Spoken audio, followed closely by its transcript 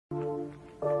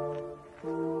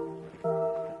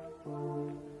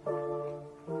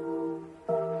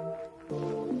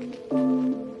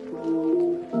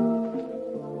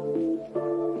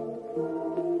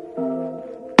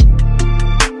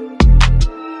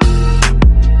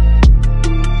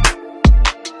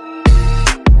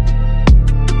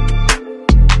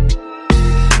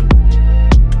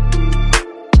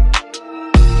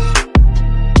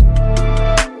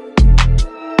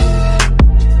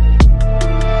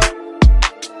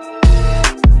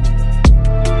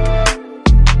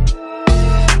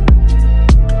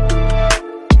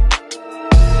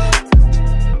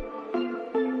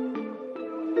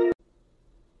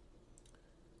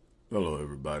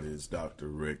It's Dr.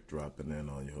 Rick dropping in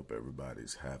on you. Hope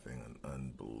everybody's having an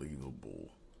unbelievable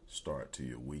start to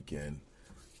your weekend.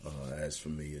 As for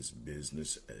me, it's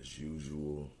business as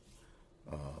usual.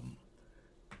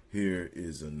 Here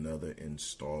is another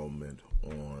installment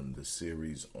on the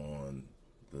series on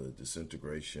the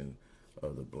disintegration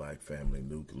of the black family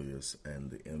nucleus and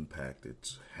the impact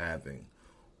it's having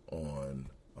on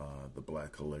the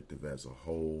black collective as a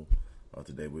whole.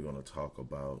 Today we're going to talk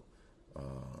about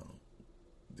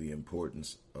the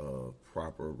importance of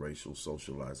proper racial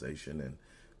socialization and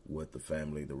what the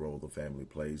role the family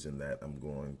plays in that. I'm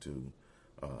going to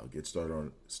get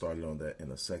started on that in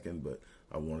a second, but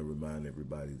I want to remind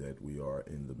everybody that we are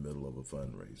in the middle of a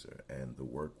fundraiser, and the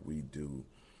work we do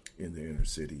in the inner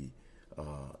city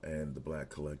and the black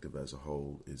collective as a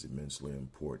whole is immensely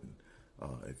important.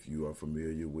 If you are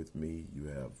familiar with me, you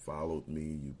have followed me,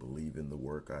 you believe in the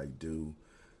work I do,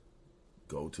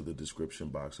 go to the description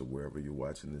box of wherever you're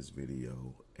watching this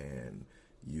video and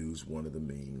use one of the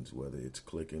means, whether it's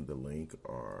clicking the link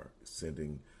or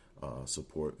sending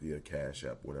support via Cash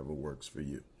App, whatever works for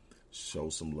you. Show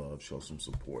some love, show some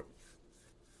support.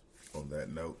 On that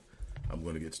note, I'm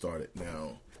going to get started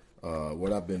now.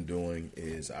 What I've been doing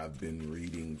is I've been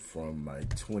reading from my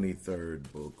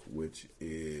 23rd book, which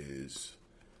is,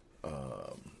 I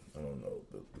don't know,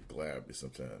 the glab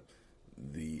sometimes,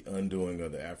 The Undoing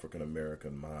of the African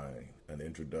American Mind, an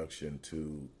introduction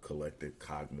to collective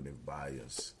cognitive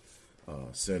bias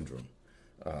syndrome.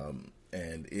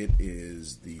 And it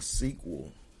is the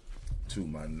sequel to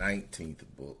my 19th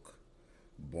book,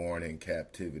 Born in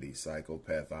Captivity,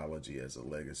 Psychopathology as a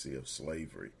Legacy of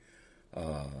Slavery.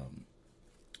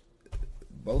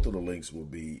 Both of the links will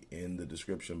be in the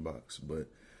description box, but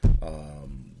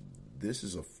this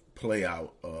is a play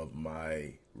out of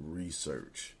my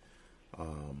research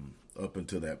up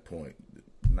until that point.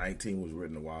 19 was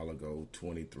written a while ago,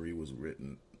 23 was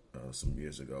written some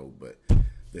years ago, but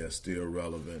they're still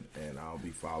relevant, and I'll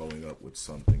be following up with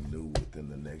something new within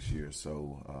the next year or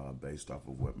so based off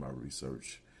of what my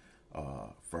research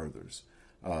furthers.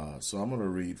 So I'm going to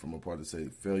read from a part that says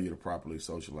failure to properly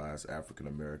socialize African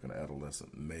American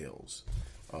adolescent males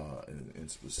in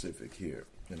specific here.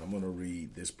 And I'm going to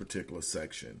read this particular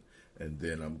section, and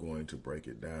then I'm going to break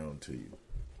it down to you.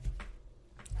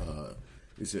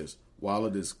 It says, while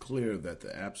it is clear that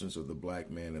the absence of the black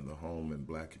man in the home and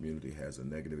black community has a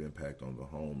negative impact on the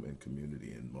home and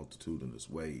community in multitudinous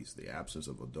ways, the absence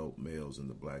of adult males in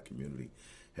the black community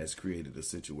has created a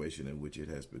situation in which it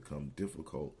has become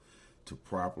difficult to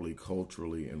properly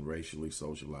culturally and racially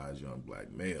socialize young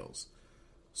black males.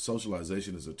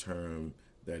 Socialization is a term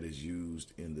that is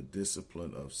used in the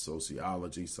discipline of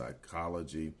sociology,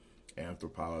 psychology,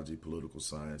 anthropology, political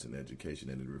science, and education,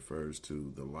 and it refers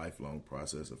to the lifelong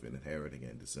process of inheriting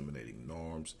and disseminating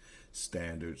norms,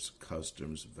 standards,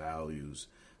 customs, values,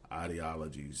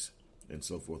 ideologies, and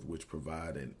so forth, which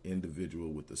provide an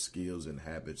individual with the skills and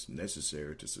habits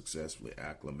necessary to successfully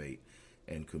acclimate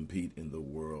and compete in the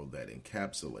world that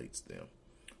encapsulates them.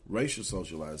 Racial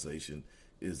socialization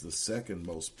is the second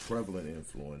most prevalent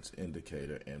influence,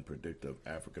 indicator, and predictor of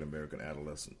African American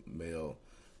adolescent male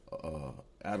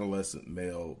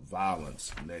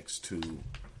violence, next to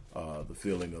the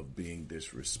feeling of being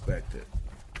disrespected.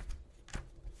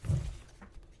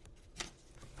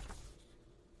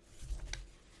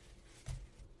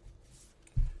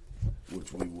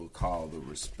 Which we will call the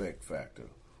respect factor.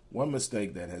 One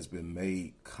mistake that has been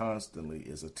made constantly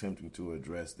is attempting to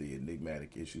address the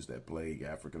enigmatic issues that plague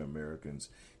African Americans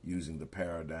using the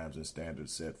paradigms and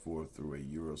standards set forth through a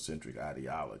Eurocentric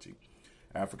ideology.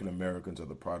 African Americans are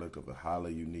the product of a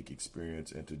highly unique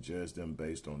experience, and to judge them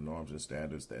based on norms and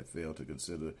standards that fail to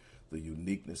consider the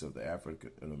uniqueness of the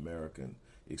African American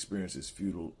experience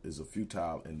is a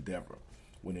futile endeavor.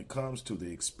 When it comes to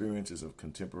the experiences of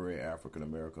contemporary African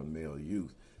American male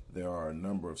youth, there are a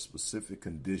number of specific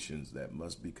conditions that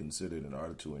must be considered in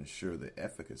order to ensure the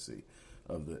efficacy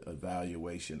of the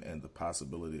evaluation and the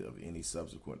possibility of any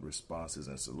subsequent responses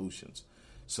and solutions.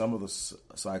 Some of the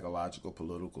psychological,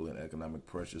 political, and economic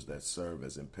pressures that serve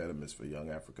as impediments for young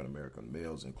African American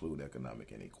males include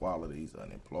economic inequalities,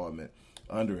 unemployment,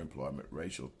 underemployment,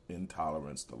 racial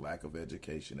intolerance, the lack of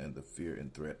education, and the fear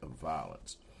and threat of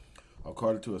violence.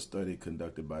 According to a study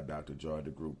conducted by Dr. Joy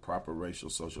DeGroot, proper racial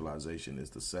socialization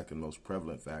is the second most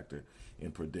prevalent factor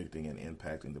in predicting and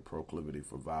impacting the proclivity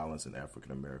for violence in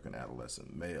African American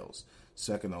adolescent males,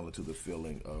 second only to the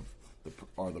feeling of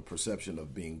the perception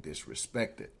of being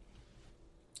disrespected.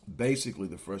 Basically,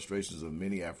 the frustrations of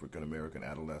many African American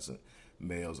adolescent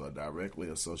males are directly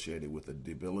associated with the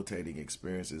debilitating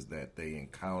experiences that they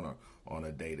encounter on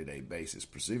a day-to-day basis.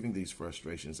 Perceiving these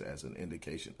frustrations as an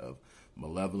indication of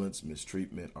malevolence,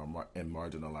 mistreatment, and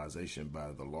marginalization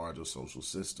by the larger social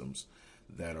systems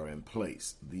that are in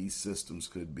place. These systems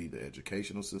could be the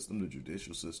educational system, the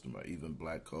judicial system, or even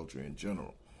black culture in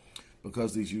general.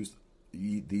 Because these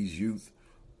youth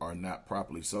are not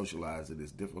properly socialized, it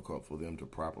is difficult for them to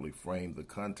properly frame the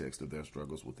context of their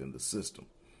struggles within the system.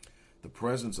 The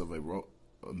presence of a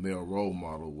male role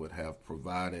model would have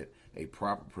provided a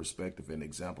proper perspective and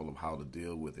example of how to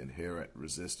deal with inherent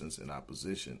resistance and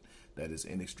opposition that is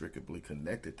inextricably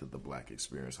connected to the black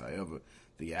experience. However,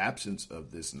 the absence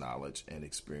of this knowledge and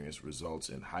experience results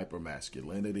in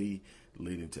hypermasculinity,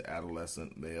 leading the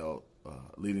adolescent male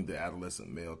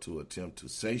to attempt to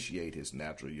satiate his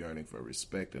natural yearning for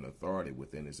respect and authority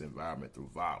within his environment through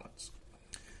violence.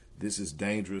 This is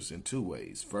dangerous in two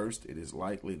ways. First, it is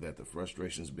likely that the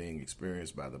frustrations being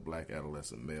experienced by the black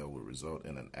adolescent male will result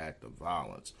in an act of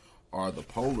violence, or the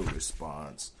polar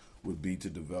response would be to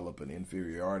develop an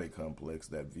inferiority complex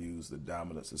that views the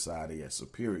dominant society as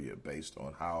superior based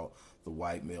on how the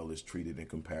white male is treated in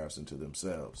comparison to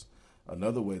themselves.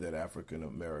 Another way that African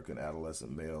American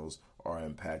adolescent males are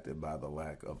impacted by the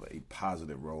lack of a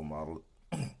positive role model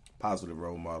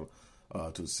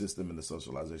to assist them in the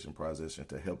socialization process and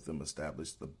to help them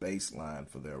establish the baseline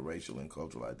for their racial and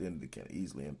cultural identity can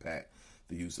easily impact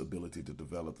the youth's ability to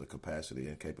develop the capacity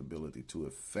and capability to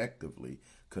effectively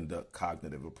conduct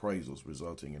cognitive appraisals,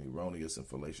 resulting in erroneous and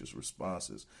fallacious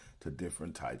responses to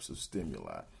different types of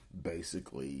stimuli.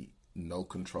 Basically, no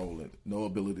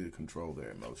ability to control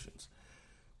their emotions.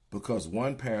 Because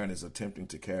one parent is attempting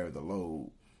to carry the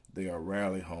load, they are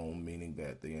rarely home, meaning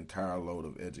that the entire load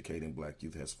of educating black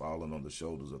youth has fallen on the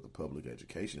shoulders of the public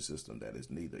education system that is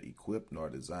neither equipped nor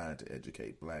designed to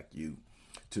educate black youth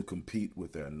to compete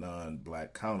with their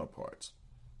non-black counterparts.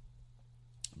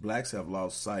 Blacks have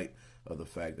lost sight of the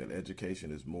fact that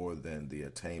education is more than the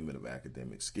attainment of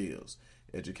academic skills.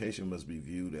 Education must be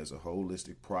viewed as a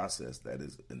holistic process that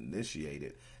is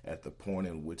initiated at the point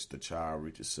in which the child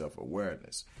reaches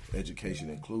self-awareness. Education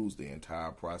includes the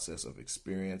entire process of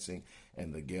experiencing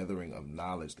and the gathering of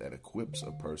knowledge that equips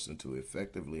a person to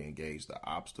effectively engage the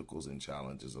obstacles and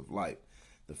challenges of life.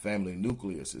 The family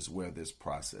nucleus is where this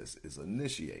process is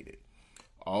initiated.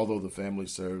 Although the family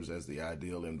serves as the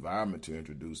ideal environment to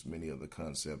introduce many of the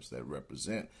concepts that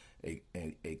represent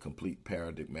a complete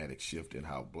paradigmatic shift in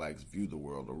how blacks view the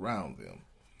world around them.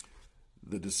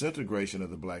 The disintegration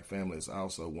of the black family is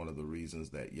also one of the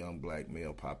reasons that young black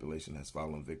male population has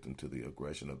fallen victim to the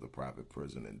aggression of the private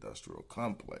prison industrial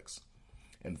complex.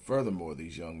 And furthermore,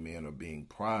 these young men are being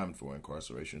primed for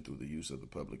incarceration through the use of the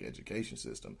public education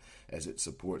system as it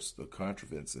supports the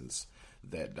contrivances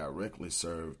that directly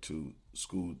serve the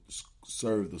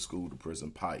school to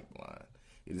prison pipeline.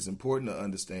 It is important to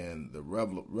understand the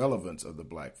relevance of the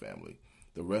black family.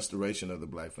 The restoration of the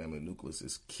black family nucleus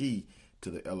is key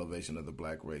to the elevation of the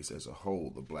black race as a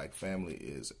whole. The black family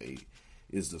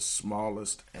is the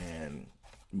smallest and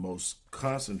most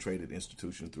concentrated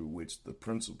institution through which the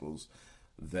principles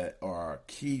that are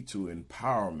key to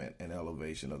empowerment and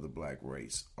elevation of the black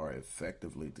race are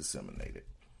effectively disseminated.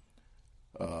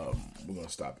 We're going to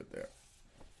stop it there.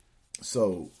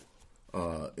 So,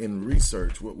 in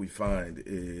research, what we find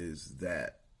is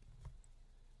that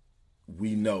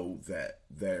we know that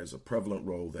there's a prevalent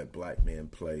role that black men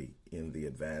play in the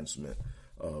advancement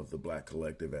of the black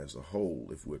collective as a whole.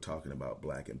 If we're talking about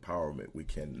black empowerment, we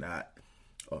cannot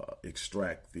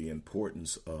extract the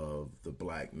importance of the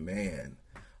black man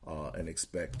and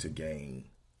expect to gain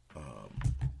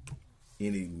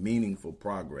any meaningful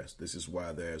progress. This is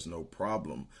why there's no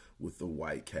problem with the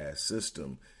white caste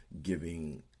system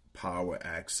giving power,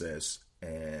 access,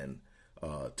 and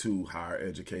to higher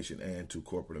education and to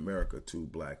corporate America to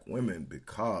black women,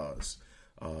 because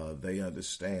they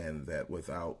understand that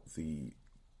without the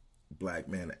black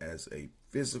man as a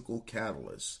physical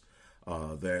catalyst,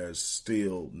 there's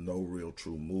still no real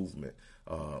true movement.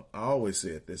 I always say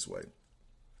it this way: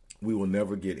 we will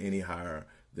never get any higher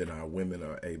than our women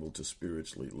are able to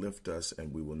spiritually lift us,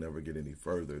 and we will never get any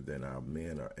further than our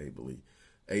men are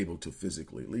able to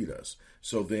physically lead us.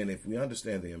 So then, if we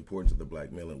understand the importance of the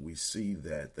black male and we see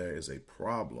that there is a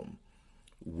problem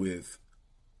with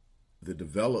the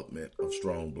development of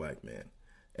strong black men,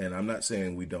 and I'm not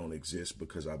saying we don't exist,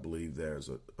 because I believe there's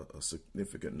a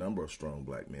significant number of strong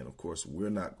black men. Of course, we're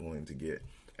not going to get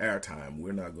airtime.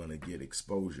 We're not going to get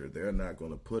exposure. They're not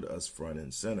going to put us front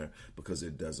and center because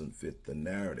it doesn't fit the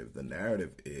narrative. The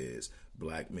narrative is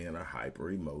black men are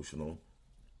hyper emotional.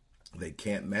 They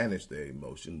can't manage their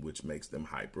emotion, which makes them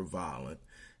hyper violent,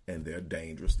 and they're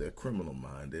dangerous. They're criminal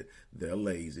minded. They're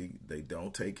lazy. They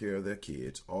don't take care of their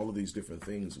kids. All of these different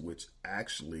things, which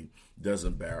actually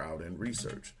doesn't bear out in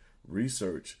research.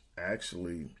 Research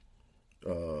actually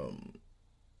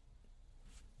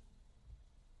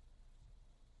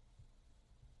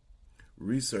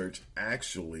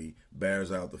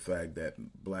bears out the fact that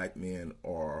black men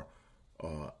are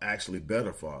actually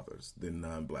better fathers than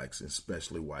non-blacks,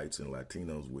 especially whites and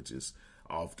Latinos, which is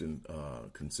often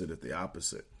considered the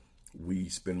opposite. We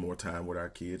spend more time with our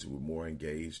kids. We're more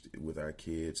engaged with our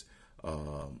kids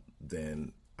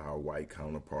than our white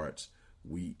counterparts.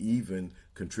 We even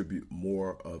contribute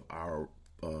more of our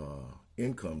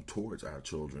income towards our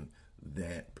children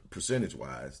than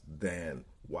percentage-wise than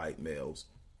white males.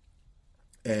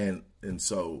 And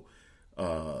so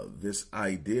this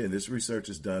research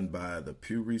is done by the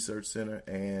Pew Research Center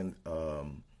and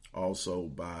also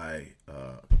by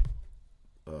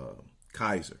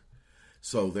Kaiser.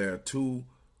 So there are two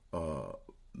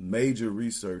major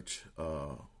research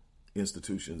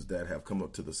institutions that have come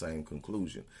up to the same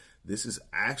conclusion. This is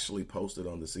actually posted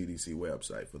on the CDC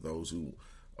website. For those who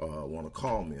want to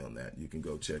call me on that, you can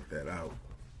go check that out.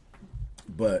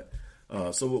 But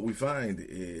so what we find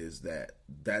is that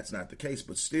that's not the case,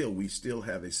 but still, we still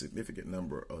have a significant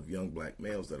number of young black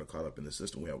males that are caught up in the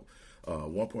system. We have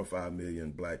 1.5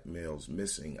 million black males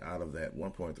missing. Out of that,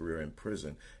 1.3 are in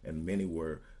prison, and many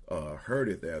were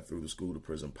herded there through the school to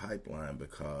prison pipeline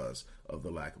because of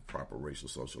the lack of proper racial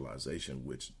socialization,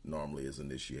 which normally is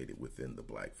initiated within the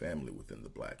black family, within the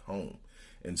black home.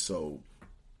 And so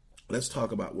let's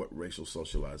talk about what racial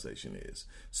socialization is.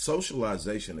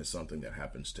 Socialization is something that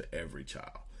happens to every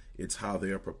child. It's how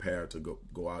they're prepared to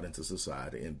go out into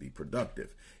society and be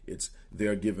productive.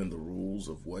 They're given the rules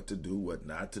of what to do, what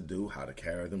not to do, how to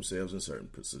carry themselves in certain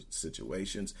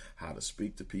situations, how to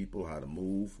speak to people, how to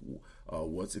move,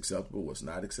 what's acceptable, what's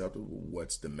not acceptable,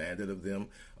 what's demanded of them,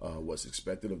 what's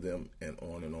expected of them, and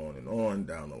on and on and on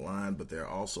down the line. But they're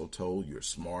also told you're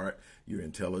smart, you're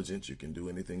intelligent, you can do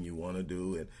anything you want to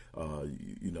do, and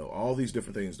all these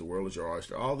different things. The world is your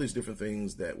oyster. All these different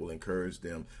things that will encourage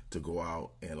them to go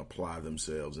out and apply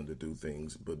themselves and to do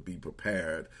things, but be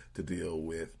prepared to deal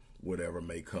with whatever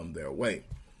may come their way.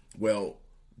 Well,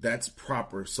 that's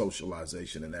proper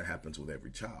socialization, and that happens with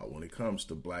every child. When it comes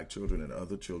to black children and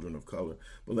other children of color,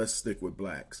 but let's stick with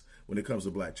blacks. When it comes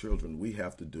to black children, we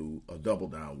have to do a double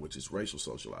down, which is racial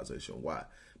socialization. Why?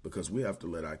 Because we have to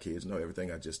let our kids know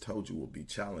everything I just told you will be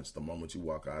challenged the moment you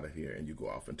walk out of here and you go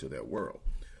off into their world.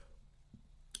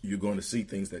 You're going to see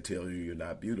things that tell you you're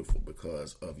not beautiful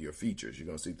because of your features. You're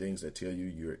going to see things that tell you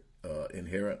you're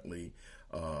inherently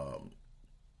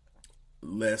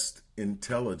less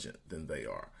intelligent than they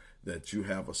are, that you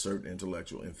have a certain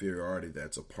intellectual inferiority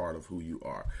that's a part of who you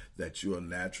are, that you are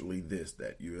naturally this,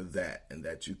 that you're that, and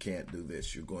that you can't do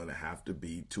this. You're going to have to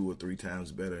be 2 or 3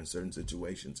 times better in certain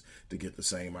situations to get the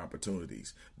same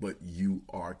opportunities, but you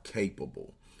are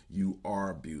capable. You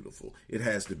are beautiful. It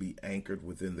has to be anchored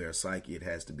within their psyche. It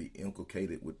has to be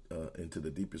inculcated into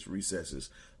the deepest recesses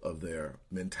of their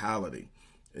mentality,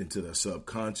 into their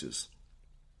subconscious.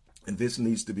 And this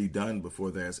needs to be done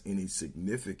before there's any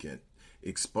significant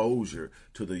exposure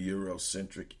to the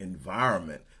Eurocentric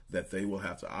environment that they will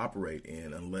have to operate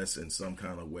in, unless in some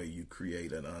kind of way you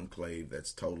create an enclave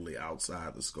that's totally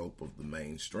outside the scope of the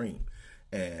mainstream.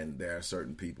 And there are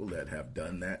certain people that have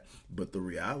done that. But the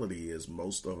reality is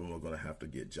most of them are going to have to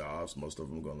get jobs. Most of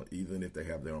them are going to, even if they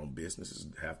have their own businesses,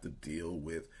 have to deal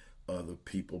with other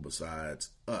people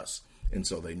besides us. And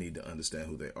so they need to understand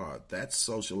who they are. That's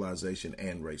socialization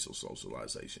and racial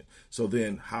socialization. So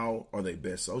then how are they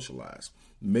best socialized?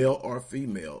 Male or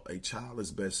female, a child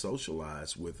is best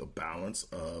socialized with a balance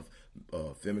of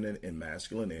feminine and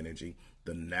masculine energy,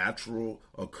 the natural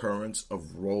occurrence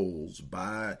of roles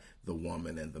by the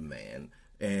woman and the man.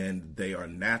 And they are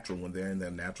natural. When they're in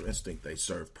their natural instinct, they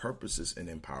serve purposes in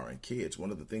empowering kids. One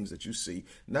of the things that you see,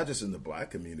 not just in the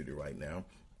black community right now,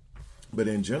 but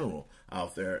in general,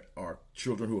 out there are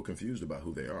children who are confused about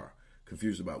who they are,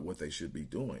 confused about what they should be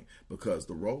doing, because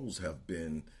the roles have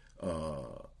been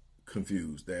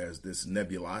confused. There's this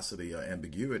nebulosity or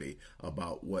ambiguity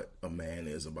about what a man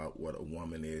is, about what a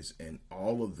woman is, and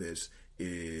all of this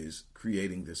is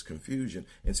creating this confusion.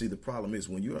 And see, the problem is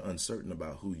when you're uncertain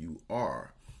about who you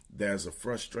are, there's a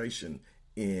frustration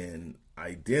in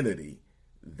identity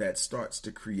that starts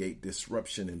to create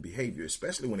disruption in behavior,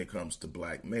 especially when it comes to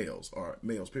black males, or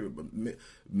males period, but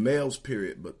males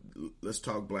period. But let's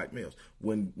talk black males.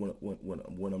 When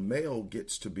a male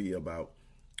gets to be about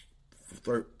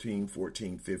 13,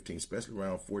 14, 15, especially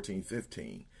around 14,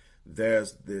 15,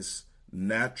 there's this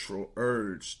natural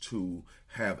urge to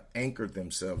have anchored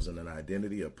themselves in an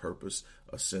identity, a purpose,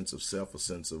 a sense of self, a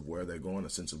sense of where they're going, a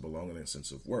sense of belonging, and a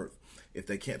sense of worth. If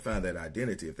they can't find that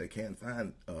identity, if they can't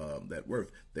find that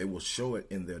worth, they will show it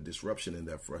in their disruption, in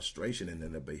their frustration, and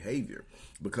in their behavior,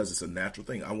 because it's a natural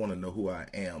thing. I want to know who I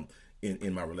am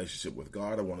in my relationship with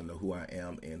God. I want to know who I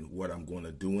am and what I'm going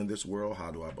to do in this world.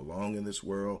 How do I belong in this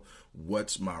world?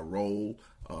 What's my role?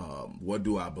 What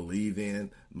do I believe in?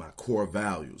 My core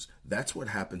values. That's what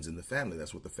happens in the family.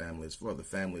 That's what the family is for. The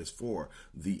family is for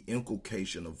the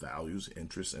inculcation of values,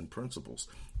 interests, and principles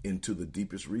into the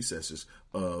deepest recesses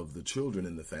of the children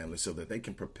in the family, so that they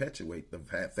can perpetuate the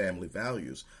family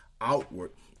values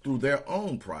outward through their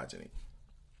own progeny.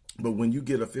 But when you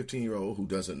get a 15-year-old who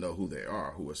doesn't know who they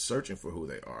are, who are searching for who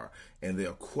they are, and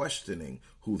they're questioning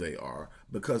who they are,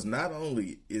 because not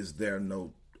only is there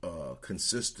no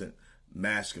consistent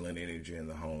masculine energy in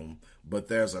the home, but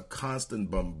there's a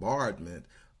constant bombardment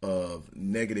of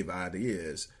negative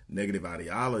ideas, negative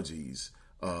ideologies,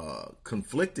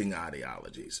 conflicting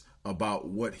ideologies about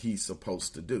what he's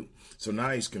supposed to do. So now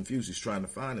he's confused. He's trying to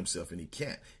find himself, and he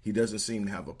can't. He doesn't seem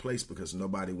to have a place because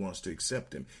nobody wants to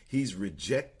accept him. He's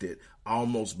rejected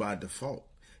almost by default.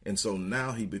 And so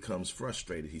now he becomes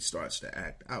frustrated. He starts to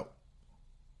act out.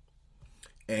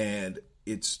 And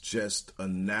it's just a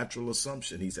natural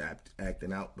assumption he's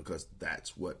acting out, because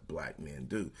that's what black men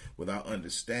do, without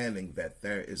understanding that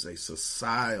there is a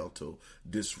societal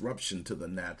disruption to the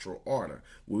natural order.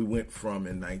 We went from,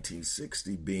 in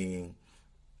 1960, being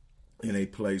in a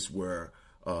place where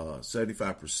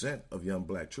 75% of young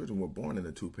black children were born in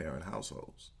the two-parent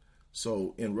households.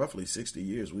 So in roughly 60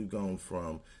 years, we've gone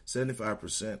from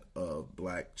 75% of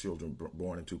black children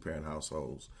born in two-parent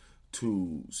households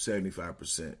to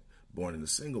 75% born in the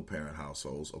single-parent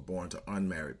households, or born to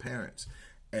unmarried parents.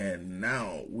 And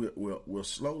now we're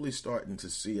slowly starting to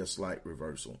see a slight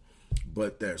reversal,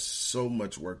 but there's so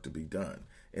much work to be done.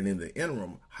 And in the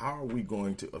interim, how are we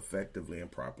going to effectively and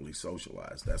properly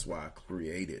socialize? That's why I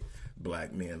created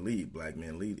Black Men Lead. Black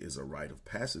Men Lead is a rite of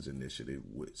passage initiative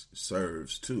which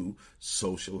serves to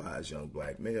socialize young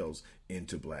black males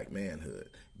into black manhood,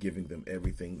 giving them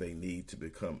everything they need to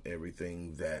become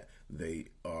everything that they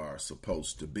are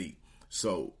supposed to be.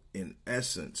 So, in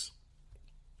essence,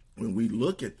 when we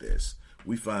look at this,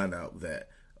 we find out that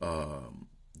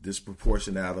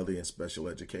disproportionality in special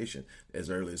education as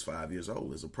early as 5 years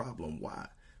old is a problem. Why?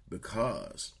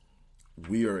 Because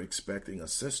we are expecting a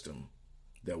system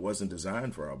that wasn't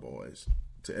designed for our boys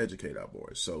to educate our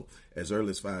boys. So as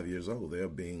early as 5 years old, they're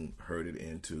being herded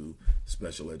into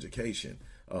special education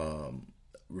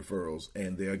referrals,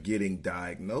 and they're getting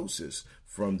diagnosis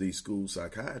from these school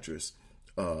psychiatrists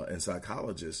and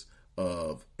psychologists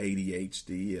of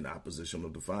ADHD and oppositional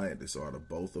defiant disorder,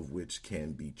 both of which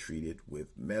can be treated with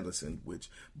medicine,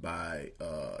 which by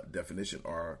definition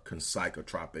are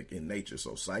psychotropic in nature.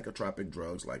 So psychotropic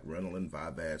drugs like Ritalin,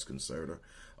 Vyvanse, Concerta,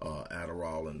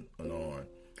 Adderall, and on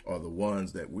are the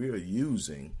ones that we're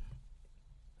using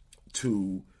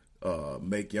to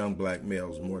make young black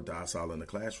males more docile in the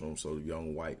classroom, so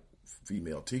young white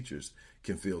female teachers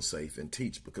can feel safe and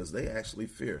teach, because they actually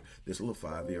fear this little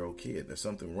 5-year-old kid. There's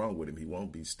something wrong with him. He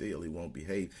won't be still. He won't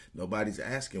behave. Nobody's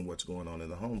asking what's going on in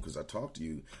the home, because I talked to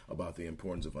you about the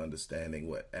importance of understanding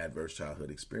what adverse childhood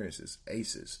experiences,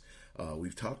 ACEs.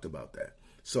 We've talked about that.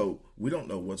 So we don't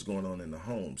know what's going on in the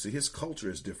home. See, his culture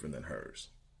is different than hers.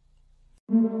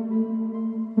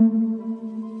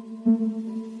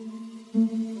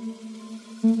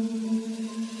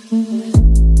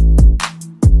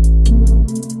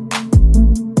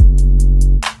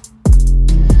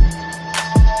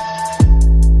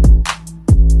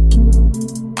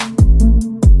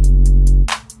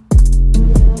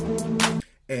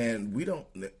 And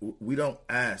we don't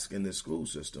ask in this school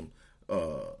system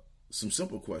some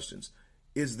simple questions.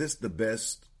 Is this the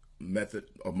best method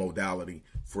or modality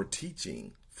for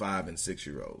teaching 5 and 6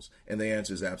 year olds? And the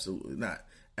answer is absolutely not.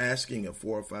 Asking a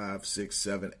 4, 5, 6,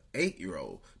 7, 8 year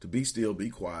old to be still, be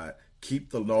quiet,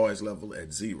 keep the noise level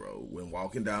at 0 when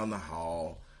walking down the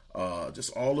hall,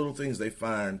 just all little things they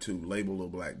find to label little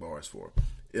black bars for,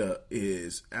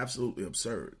 is absolutely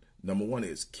absurd. Number one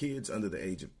is kids under the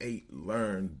age of 8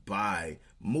 learn by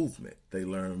movement. They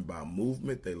learn by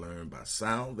movement. They learn by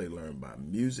sound. They learn by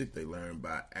music. They learn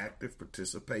by active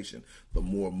participation. The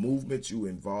more movement you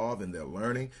involve in their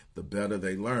learning, the better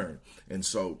they learn. And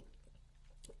so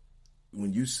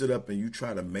when you sit up and you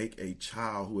try to make a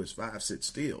child who is 5 sit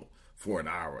still for an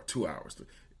hour or 2 hours,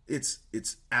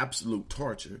 it's absolute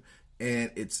torture, and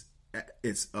it's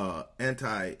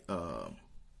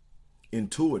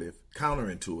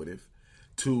counterintuitive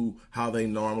to how they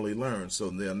normally learn. So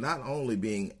they're not only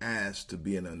being asked to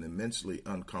be in an immensely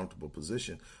uncomfortable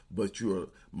position, but you're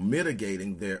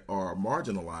mitigating their or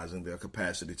marginalizing their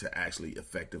capacity to actually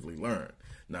effectively learn.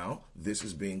 Now, this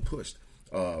is being pushed.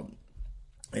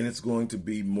 And it's going to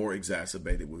be more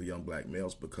exacerbated with young black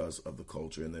males because of the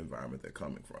culture and the environment they're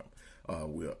coming from.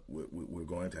 We're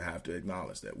going to have to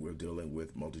acknowledge that we're dealing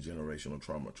with multi-generational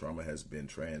trauma. Trauma has been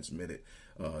transmitted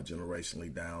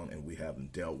generationally down, and we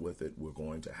haven't dealt with it. We're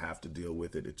going to have to deal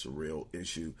with it. It's a real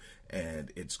issue, and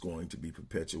it's going to be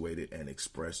perpetuated and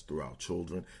expressed through our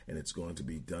children, and it's going to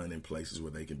be done in places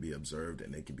where they can be observed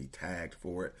and they can be tagged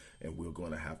for it, and we're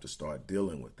going to have to start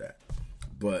dealing with that.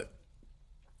 But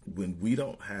when we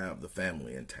don't have the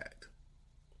family intact,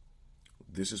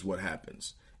 this is what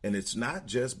happens. And it's not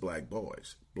just black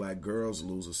boys. Black girls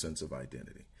lose a sense of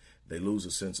identity. They lose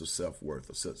a sense of self-worth,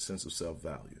 a sense of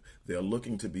self-value. They're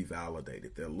looking to be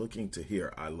validated. They're looking to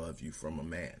hear, "I love you" from a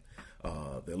man.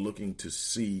 They're looking to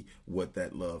see what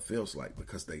that love feels like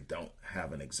because they don't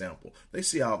have an example. They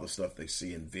see all the stuff they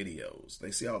see in videos.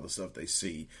 They see all the stuff they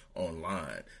see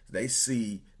online. They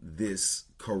see this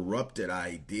corrupted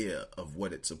idea of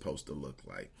what it's supposed to look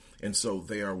like. And so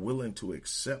they are willing to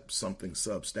accept something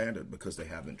substandard because they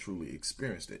haven't truly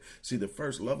experienced it. See, the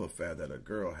first love affair that a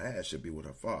girl has should be with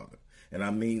her father. And I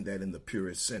mean that in the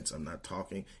purest sense. I'm not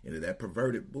talking into that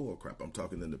perverted bullcrap. I'm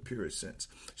talking in the purest sense.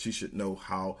 She should know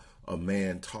how a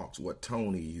man talks, what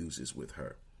tone he uses with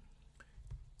her.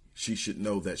 She should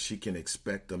know that she can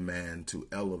expect a man to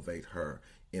elevate her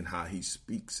in how he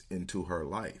speaks into her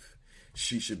life.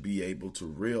 She should be able to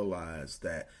realize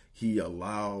that he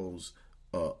allows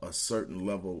a certain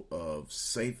level of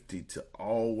safety to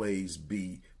always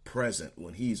be present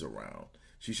when he's around.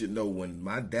 She should know when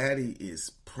my daddy is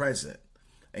present,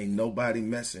 ain't nobody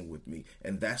messing with me.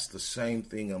 And that's the same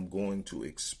thing I'm going to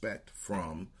expect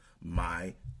from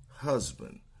my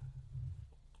husband.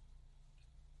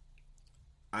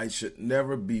 I should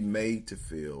never be made to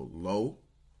feel low,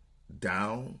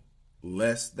 down,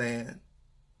 less than,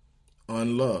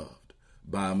 unloved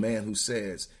by a man who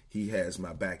says he has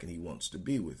my back and he wants to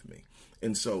be with me.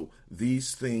 And so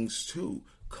these things too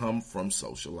come from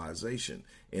socialization.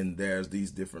 And there's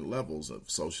these different levels of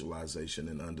socialization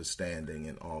and understanding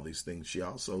and all these things. She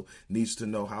also needs to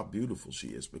know how beautiful she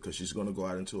is because she's going to go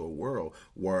out into a world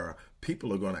where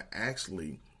people are going to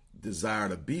actually desire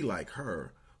to be like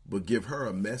her, but give her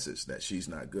a message that she's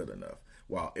not good enough.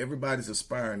 While everybody's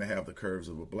aspiring to have the curves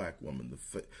of a black woman,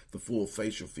 the full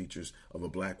facial features of a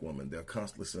black woman, they're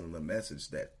constantly sending a message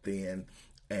that thin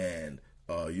and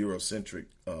Eurocentric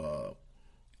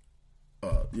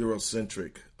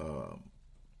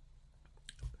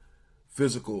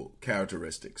physical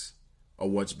characteristics are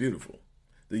what's beautiful.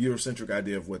 The Eurocentric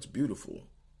idea of what's beautiful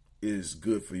is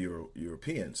good for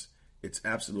Europeans. It's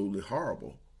absolutely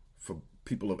horrible for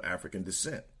people of African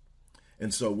descent.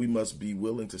 And so we must be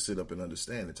willing to sit up and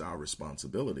understand it's our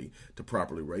responsibility to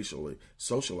properly racially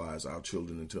socialize our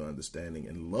children into understanding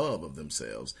and love of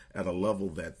themselves at a level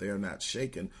that they're not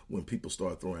shaken when people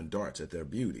start throwing darts at their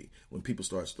beauty, when people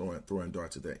start throwing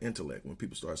darts at their intellect, when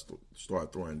people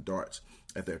start throwing darts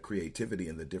at their creativity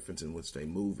and the difference in which they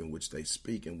move, in which they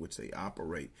speak, in which they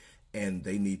operate. And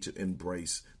they need to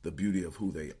embrace the beauty of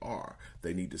who they are.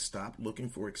 They need to stop looking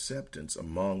for acceptance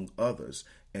among others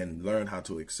and learn how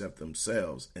to accept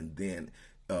themselves and then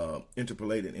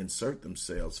interpolate and insert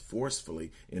themselves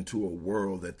forcefully into a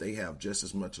world that they have just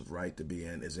as much of right to be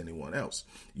in as anyone else.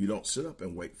 You don't sit up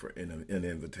and wait for an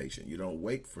invitation. You don't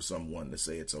wait for someone to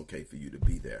say it's okay for you to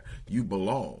be there. You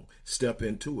belong. Step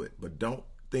into it, but don't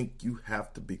think you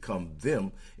have to become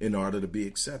them in order to be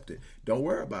accepted. Don't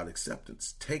worry about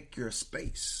acceptance. Take your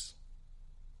space.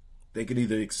 They can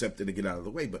either accept it or get out of the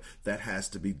way, but that has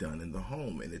to be done in the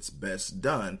home, and it's best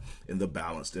done in the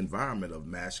balanced environment of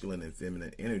masculine and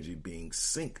feminine energy being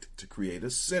synced to create a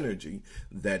synergy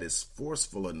that is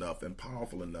forceful enough and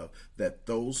powerful enough that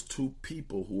those two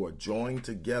people who are joined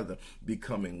together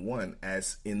becoming one,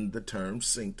 as in the term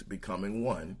synced, becoming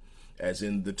one, as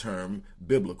in the term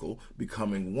biblical,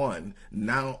 becoming one,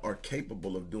 now are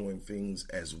capable of doing things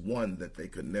as one that they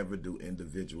could never do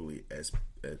individually as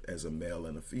a male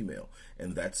and a female.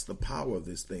 And that's the power of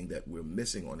this thing that we're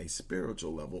missing on a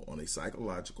spiritual level, on a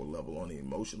psychological level, on an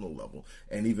emotional level,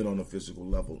 and even on a physical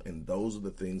level. And those are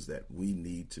the things that we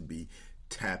need to be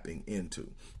tapping into.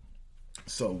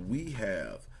 So we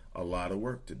have a lot of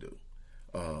work to do.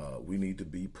 We need to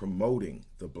be promoting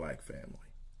the black family,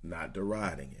 not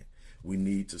deriding it. We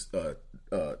need to,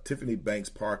 Tiffany Banks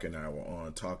Park and I were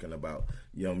on talking about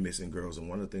young missing girls, and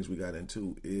one of the things we got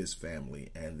into is family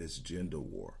and this gender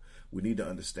war. We need to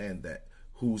understand that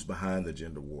who's behind the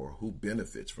gender war, who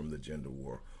benefits from the gender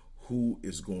war, who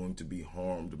is going to be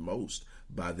harmed most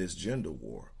by this gender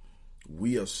war.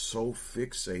 We are so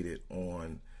fixated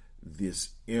on this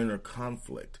inner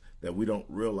conflict that we don't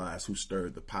realize who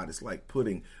stirred the pot. It's like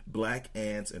putting black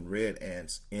ants and red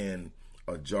ants in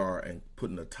a jar and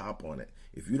putting a top on it.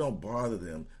 If you don't bother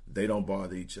them, they don't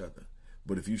bother each other.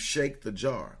 But if you shake the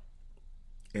jar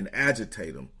and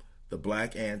agitate them, the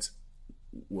black ants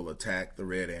will attack the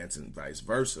red ants and vice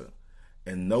versa.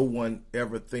 And no one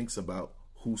ever thinks about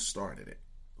who started it,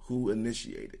 who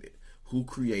initiated it, who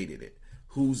created it,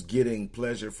 who's getting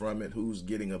pleasure from it, who's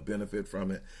getting a benefit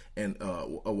from it, and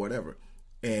or whatever.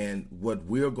 And what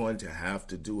we're going to have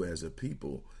to do as a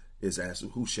people is ask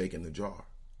who's shaking the jar.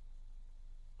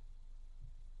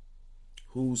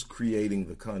 Who's creating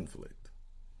the conflict?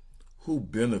 Who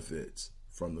benefits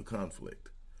from the conflict?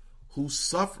 Who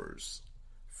suffers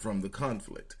from the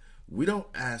conflict? We don't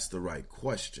ask the right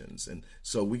questions. And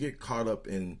so we get caught up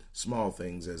in small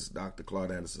things, as Dr.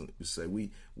 Claude Anderson would say.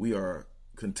 We are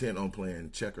content on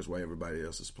playing checkers while everybody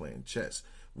else is playing chess.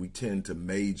 We tend to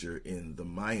major in the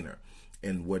minor.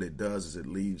 And what it does is it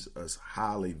leaves us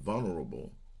highly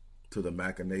vulnerable to the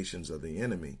machinations of the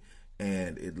enemy.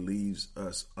 And it leaves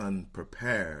us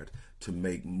unprepared to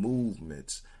make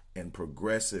movements and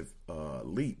progressive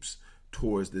leaps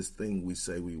towards this thing we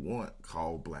say we want,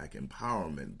 called black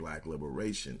empowerment, black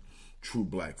liberation, true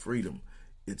black freedom.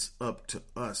 It's up to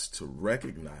us to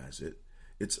recognize it.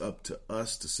 It's up to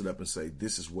us to sit up and say,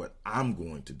 this is what I'm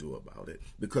going to do about it,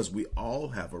 because we all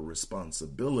have a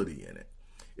responsibility in it.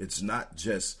 It's not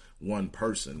just one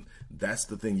person. That's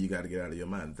the thing you got to get out of your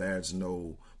mind. There's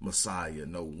no Messiah,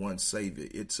 no one Savior.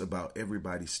 It's about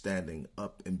everybody standing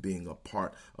up and being a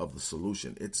part of the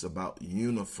solution. It's about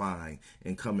unifying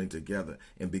and coming together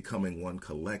and becoming one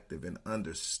collective and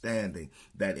understanding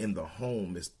that in the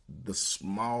home is the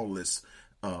smallest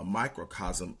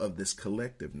microcosm of this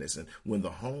collectiveness. And when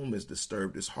the home is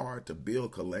disturbed, it's hard to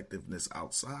build collectiveness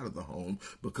outside of the home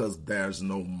because there's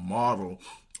no model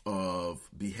of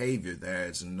behavior.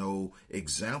 There's no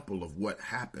example of what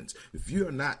happens. If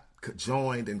you're not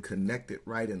joined and connected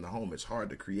right in the home, it's hard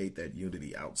to create that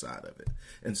unity outside of it.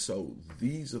 And so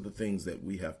these are the things that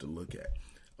we have to look at.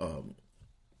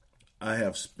 I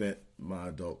have spent my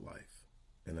adult life,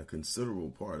 and a considerable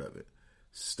part of it,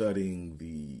 studying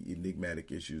the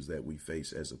enigmatic issues that we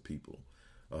face as a people,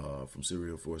 from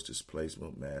serial forced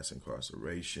displacement, mass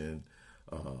incarceration,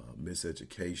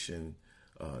 miseducation,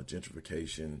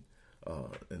 gentrification,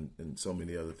 and so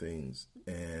many other things.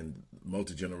 And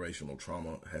multi-generational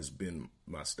trauma has been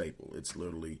my staple. It's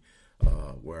literally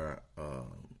where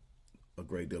a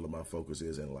great deal of my focus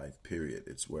is in life, period.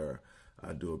 It's where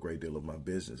I do a great deal of my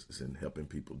business, is in helping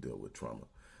people deal with trauma.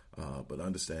 But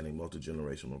understanding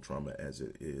multi-generational trauma as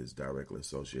it is directly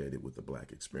associated with the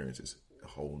black experience is a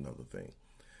whole nother thing.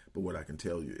 But what I can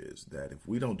tell you is that if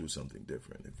we don't do something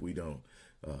different, if we don't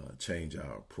change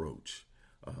our approach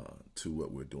to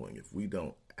what we're doing, if we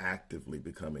don't actively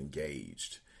become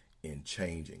engaged in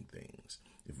changing things,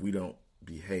 if we don't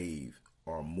behave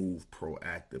or move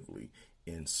proactively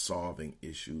in solving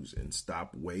issues and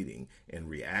stop waiting and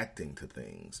reacting to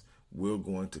things, we're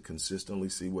going to consistently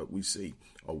see what we see: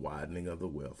 a widening of the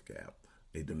wealth gap,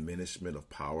 a diminishment of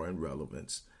power and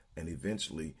relevance, and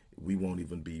eventually we won't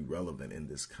even be relevant in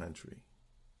this country.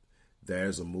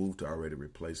 There's a move to already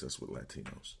replace us with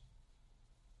Latinos.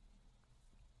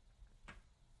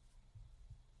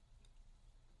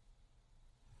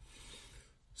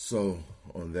 So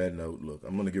on that note, look,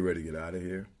 I'm going to get ready to get out of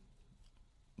here,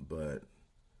 but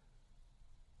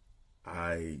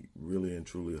I really and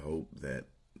truly hope that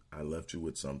I left you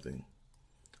with something.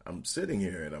 I'm sitting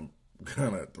here and I'm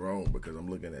kind of thrown because I'm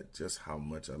looking at just how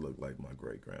much I look like my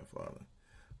great-grandfather,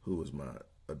 who was my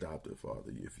adoptive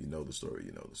father. If you know the story,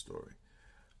 you know the story.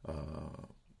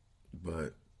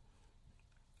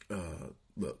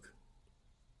 Look,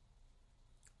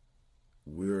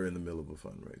 we're in the middle of a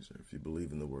fundraiser. If you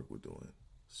believe in the work we're doing,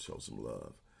 show some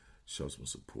love, show some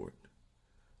support.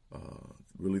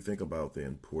 Really think about the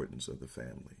importance of the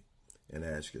family and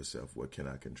ask yourself, what can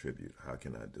I contribute? How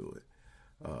can I do it?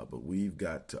 But we've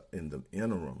got to, in the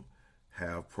interim,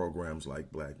 have programs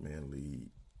like Black Men Lead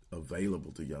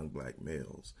available to young black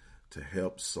males to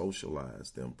help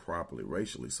socialize them properly,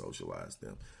 racially socialize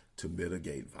them, to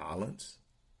mitigate violence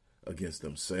against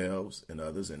themselves and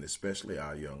others, and especially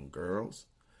our young girls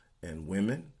and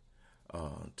women,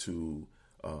 to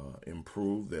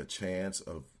improve their chance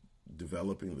of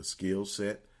developing the skill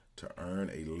set to earn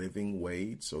a living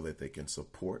wage so that they can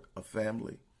support a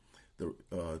family,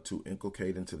 to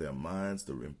inculcate into their minds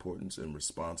the importance and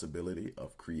responsibility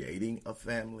of creating a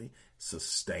family,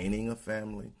 sustaining a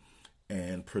family,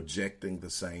 and projecting the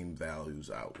same values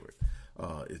outward.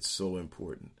 It's so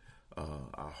important.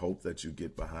 I hope that you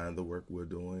get behind the work we're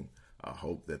doing. I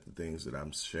hope that the things that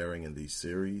I'm sharing in these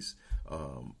series,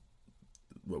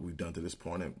 what we've done to this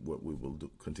point and what we will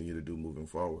continue to do moving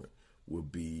forward, will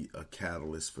be a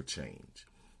catalyst for change.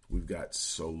 We've got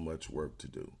so much work to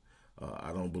do.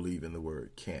 I don't believe in the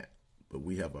word can't, but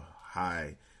we have a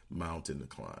high mountain to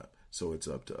climb, so it's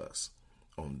up to us.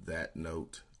 On that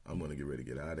note, I'm going to get ready to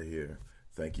get out of here.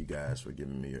 Thank you guys for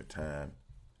giving me your time.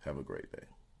 Have a great day.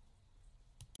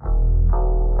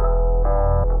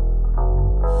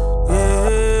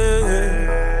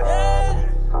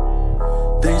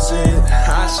 They said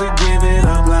I should give it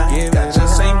up, like that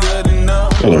just ain't good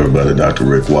enough. Hello everybody, Dr.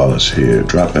 Rick Wallace here,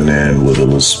 dropping in with a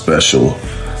little special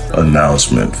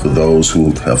announcement for those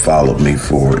who have followed me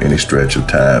for any stretch of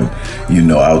time. You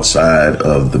know, outside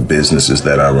of the businesses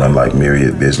that I run, like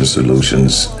Myriad Business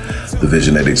Solutions, the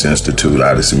Visionetics Institute,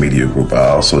 Odyssey Media Group, I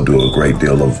also do a great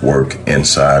deal of work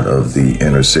inside of the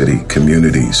inner city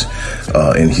communities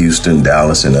in Houston,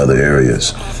 Dallas, and other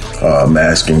areas. I'm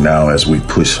asking now, as we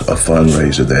push a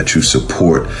fundraiser, that you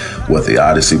support what the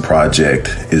Odyssey Project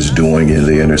is doing in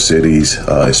the inner cities,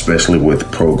 especially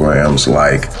with programs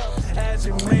like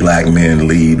Black Men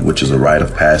Lead, which is a rite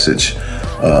of passage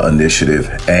initiative,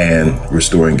 and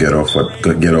Restoring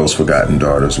Ghetto's Forgotten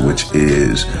Daughters, which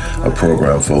is a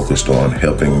program focused on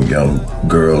helping young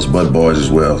girls, but boys as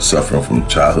well, suffering from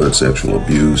childhood sexual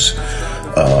abuse,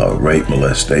 rape,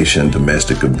 molestation,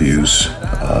 domestic abuse,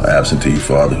 absentee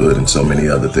fatherhood, and so many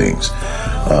other things.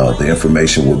 The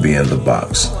information will be in the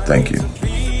box. Thank you.